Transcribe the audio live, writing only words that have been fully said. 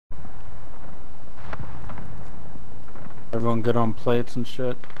Everyone good on plates and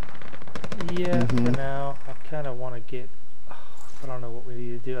shit? Yeah, for now. I kind of want to get... I don't know what we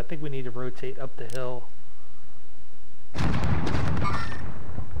need to do. I think we need to rotate up the hill.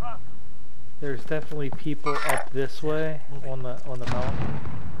 There's definitely people up this way on the mountain.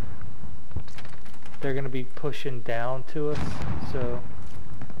 They're going to be pushing down to us, so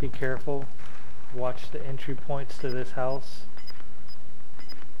be careful. Watch the entry points to this house.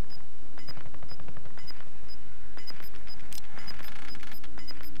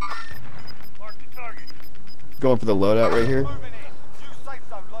 Going for the loadout right here.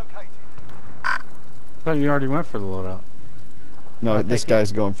 I thought you already went for the loadout. No, this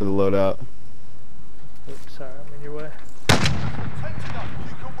guy's going for the loadout. Oops, sorry, I'm in your way.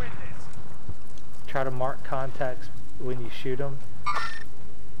 Try to mark contacts when you shoot them.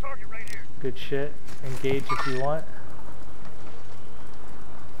 Target right here. Good shit. Engage if you want.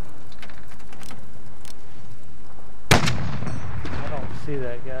 I don't see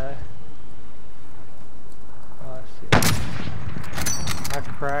that guy. Oh, I see him. I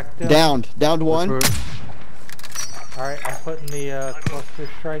cracked him. Downed one. Alright, I'm putting the cluster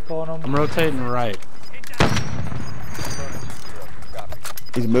strike on him. I'm rotating right.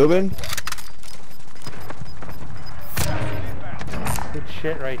 He's moving. Good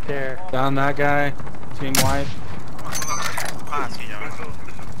shit right there. Down that guy. Team white.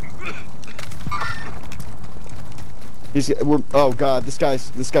 Oh god, this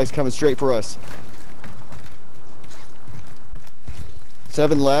guy's coming straight for us.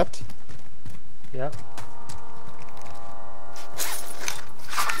 7 left. Yep.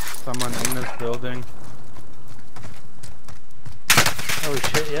 Someone in this building. Oh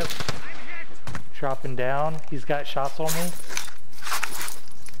shit, yep. Dropping down. He's got shots on me.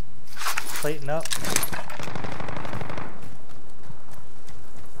 Plating up.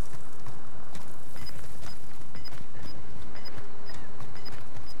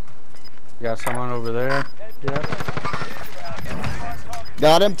 You got someone over there. Yep.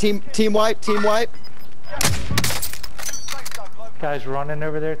 Got him. Team wipe. Guy's running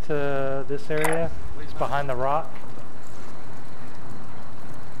over there to this area. He's behind the rock.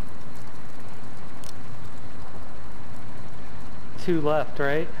 Two left,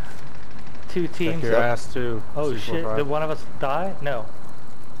 right? Two teams. Check your ass too. Oh shit, did one of us die? No.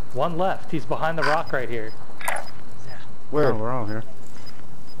 One left. He's behind the rock right here. Where? Oh, we're all here.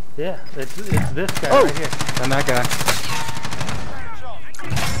 Yeah, it's this guy right here. And that guy.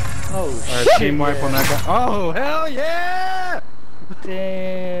 Oh Alright, shit. team wipe on that guy. Oh, hell yeah!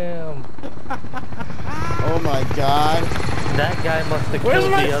 Damn. Oh my god. That guy must have Where's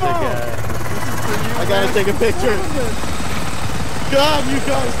killed my the other phone? guy. I gotta take a picture. God, you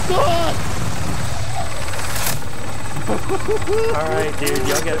guys suck! Alright, dude,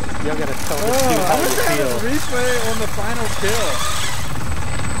 y'all gotta tell the team how I wish you I had feel. a replay on the final kill.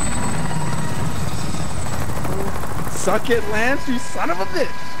 Suck it, Lance, you son of a bitch!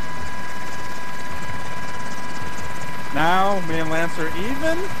 Now, me and Lance are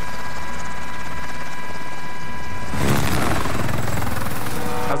even.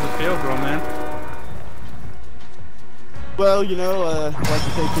 How's it feel, bro, man? Well, you know, I'd like to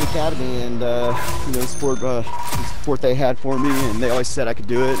thank the Academy and, you know, the support they had for me, and they always said I could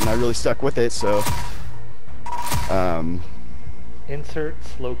do it, and I really stuck with it, so, Insert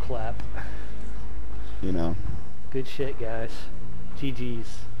slow clap. you know. Good shit, guys.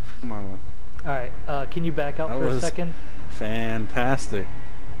 GG's. Come on. Alright, can you back out That for a was second? fantastic.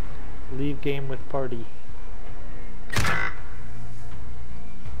 Leave game with party.